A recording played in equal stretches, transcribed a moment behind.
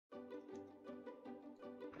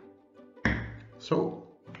So,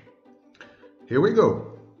 here we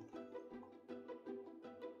go.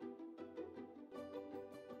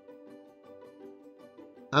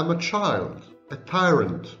 I'm a child, a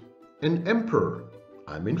tyrant, an emperor.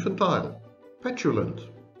 I'm infantile, petulant,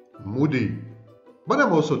 moody, but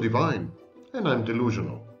I'm also divine, and I'm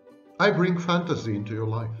delusional. I bring fantasy into your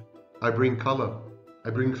life. I bring color. I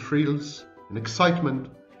bring thrills and excitement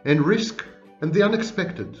and risk and the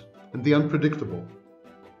unexpected and the unpredictable.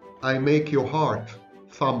 I make your heart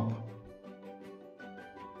thump.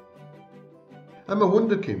 I'm a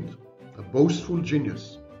Wunderkind, a boastful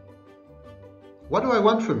genius. What do I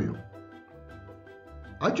want from you?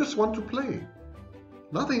 I just want to play.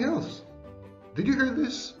 Nothing else. Did you hear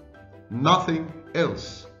this? Nothing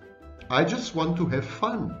else. I just want to have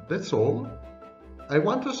fun, that's all. I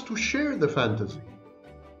want us to share the fantasy.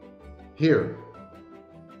 Here,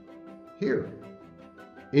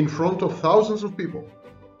 in front of thousands of people,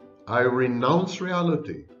 I renounce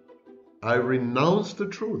reality. I renounce the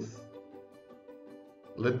truth.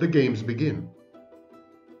 Let the games begin.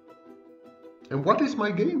 And what is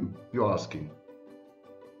my game, you're asking?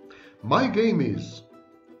 My game is,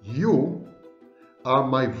 you are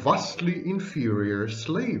my vastly inferior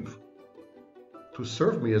slave to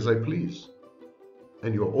serve me as I please.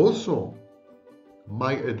 And you're also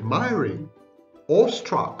my admiring,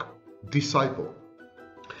 awestruck disciple.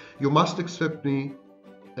 You must accept me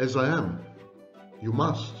as I am. You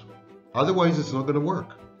must. Otherwise, it's not going to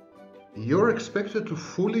work. You're expected to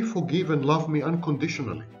fully forgive and love me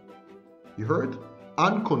unconditionally. You heard?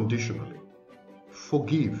 Unconditionally.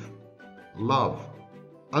 Forgive, love,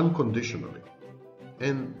 unconditionally.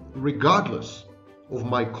 And regardless of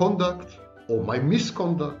my conduct or my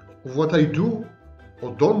misconduct, of what I do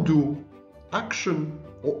or don't do, action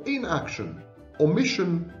or inaction,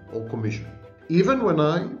 omission or commission. Even when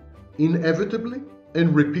I inevitably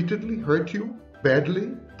and repeatedly hurt you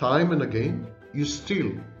badly, time and again, you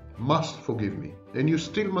still must forgive me. And you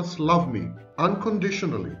still must love me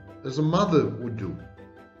unconditionally, as a mother would do.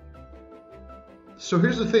 So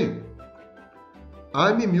here's the thing.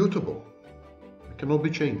 I'm immutable. I cannot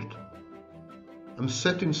be changed. I'm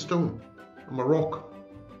set in stone. I'm a rock.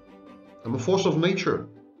 I'm a force of nature.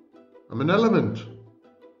 I'm an element.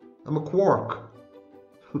 I'm a quark.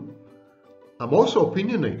 I'm also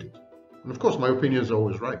opinionated. And of course, my opinions are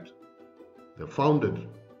always right. They're founded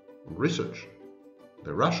on research.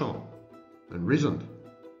 They're rational and reasoned.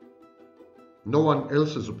 No one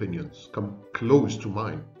else's opinions come close to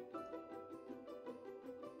mine.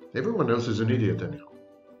 Everyone else is an idiot anyhow.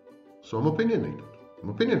 So I'm opinionated. I'm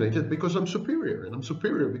opinionated because I'm superior, and I'm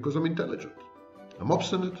superior because I'm intelligent. I'm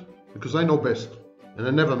obstinate because I know best, and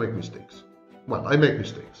I never make mistakes. Well, I make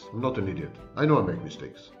mistakes. I'm not an idiot. I know I make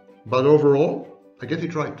mistakes. But overall, I get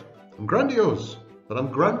it right. I'm grandiose, but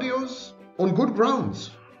I'm grandiose on good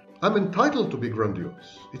grounds. I'm entitled to be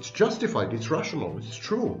grandiose. It's justified, it's rational, it's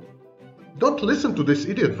true. Don't listen to this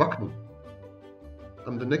idiot Wagner.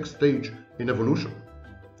 I'm the next stage in evolution.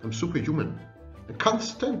 I'm superhuman. I can't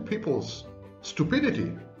stand people's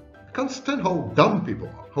stupidity. I can't stand how dumb people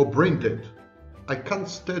are, how brain dead. I can't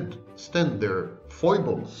stand their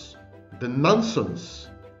foibles, the nonsense.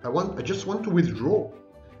 I just want to withdraw.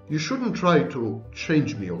 You shouldn't try to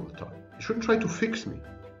change me all the time. You shouldn't try to fix me.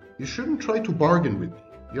 You shouldn't try to bargain with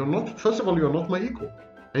me. First of all, you're not my equal.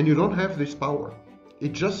 And you don't have this power.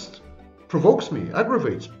 It just provokes me,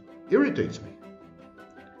 aggravates me, irritates me.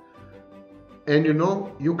 And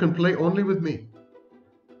you can play only with me.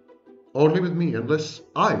 Only with me, unless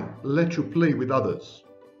I let you play with others.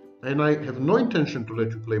 And I have no intention to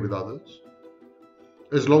let you play with others,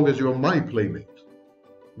 as long as you're my playmate.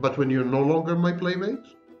 But when you're no longer my playmate,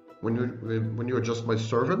 when you're just my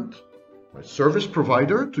servant, my service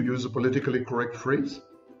provider, to use a politically correct phrase,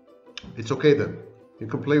 it's okay then. You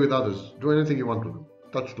can play with others, do anything you want to do,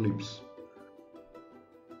 touch lips.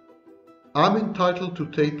 I'm entitled to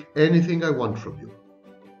take anything I want from you.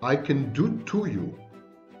 I can do to you,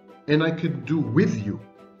 and I can do with you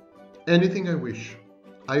anything I wish.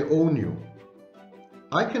 I own you.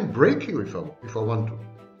 I can break you if I want to.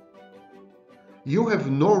 You have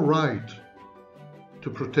no right to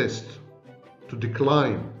protest, to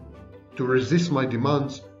decline, to resist my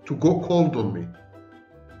demands, to go cold on me.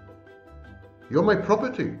 You're my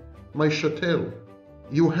property, my chattel.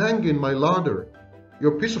 You hang in my larder,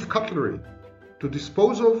 your piece of cutlery, to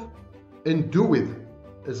dispose of and do with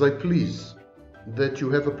as I please. That you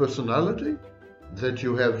have a personality, that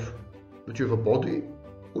you have a body.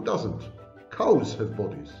 Who doesn't? Cows have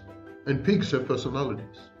bodies, and pigs have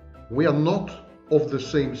personalities. We are not of the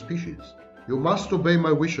same species. You must obey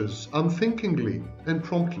my wishes unthinkingly and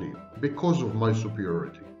promptly because of my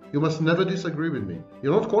superiority. You must never disagree with me.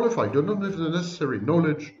 You're not qualified. You don't have the necessary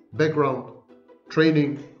knowledge, background,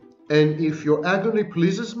 training. And if your agony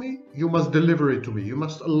pleases me, you must deliver it to me. You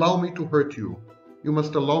must allow me to hurt you. You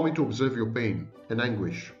must allow me to observe your pain and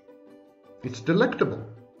anguish. It's delectable.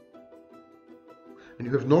 And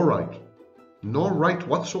you have no right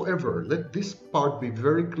whatsoever. Let this part be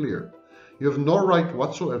very clear. You have no right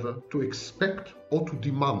whatsoever to expect or to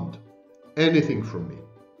demand anything from me.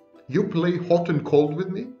 You play hot and cold with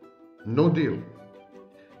me? No deal.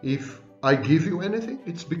 If I give you anything,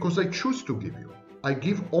 it's because I choose to give you. I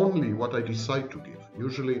give only what I decide to give.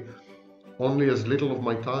 Usually only as little of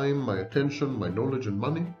my time, my attention, my knowledge and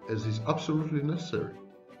money as is absolutely necessary.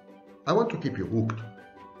 I want to keep you hooked.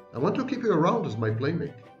 I want to keep you around as my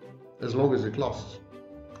playmate, as long as it lasts.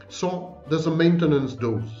 So there's a maintenance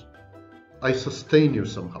dose. I sustain you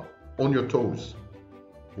somehow, on your toes,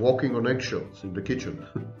 walking on eggshells in the kitchen.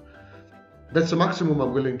 That's the maximum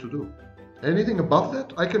I'm willing to do. Anything above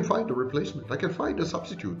that, I can find a replacement. I can find a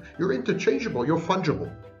substitute. You're interchangeable. You're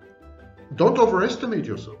fungible. Don't overestimate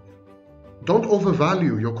yourself. Don't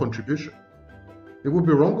overvalue your contribution. It would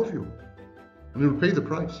be wrong of you, and you'll pay the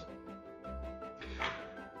price.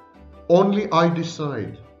 Only I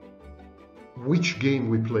decide which game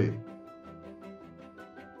we play.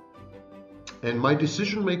 And my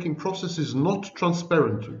decision-making process is not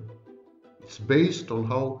transparent to you. It's based on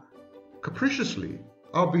how capriciously,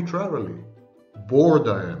 arbitrarily bored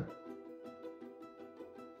I am.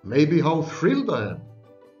 Maybe how thrilled I am.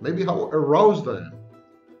 Maybe how aroused I am.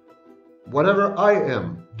 Whatever I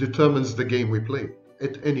am determines the game we play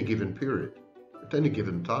at any given period, at any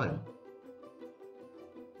given time.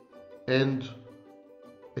 And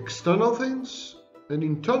external things and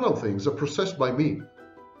internal things are processed by me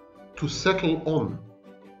to settle on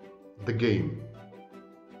the game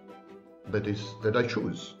that I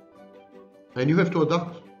choose. And you have to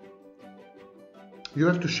adapt. You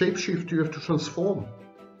have to shapeshift, you have to transform.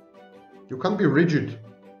 You can't be rigid.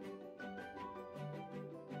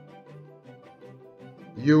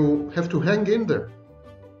 You have to hang in there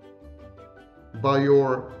by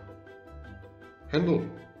your handle.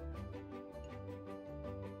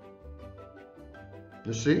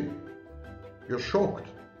 You see? You're shocked.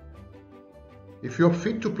 If you're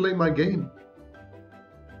fit to play my game,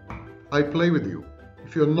 I play with you.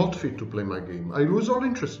 If you're not fit to play my game, I lose all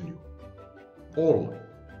interest in you. All.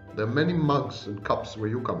 There are many mugs and cups where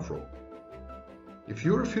you come from. If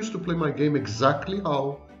you refuse to play my game exactly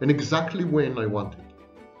how and exactly when I want it,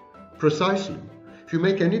 precisely, if you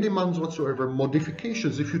make any demands whatsoever,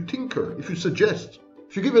 modifications, if you tinker, if you suggest,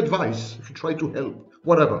 if you give advice, if you try to help,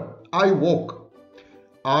 whatever, I walk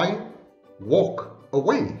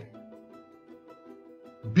away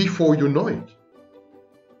before you know it.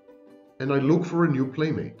 And I look for a new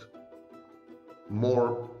playmate,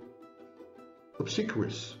 more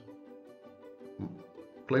obsequious,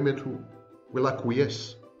 playmate who will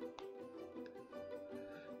acquiesce.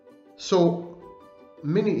 So,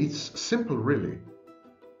 Minnie, it's simple really,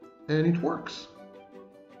 and it works.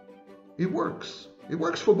 It works. It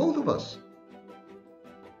works for both of us.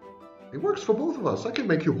 It works for both of us. I can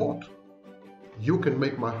make you hot. You can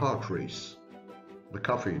make my heart race. The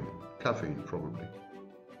caffeine probably.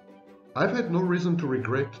 I've had no reason to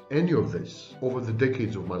regret any of this over the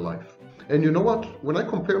decades of my life. And you know what? When I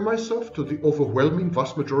compare myself to the overwhelming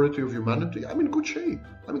vast majority of humanity, I'm in good shape.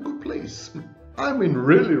 I'm in good place. I'm in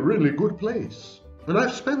really, really good place. And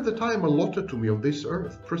I've spent the time allotted to me on this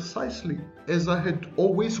earth precisely as I had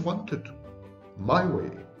always wanted. My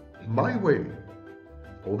way,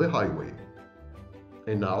 or the highway.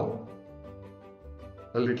 And now,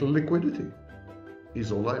 a little liquidity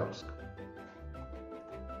is all I ask.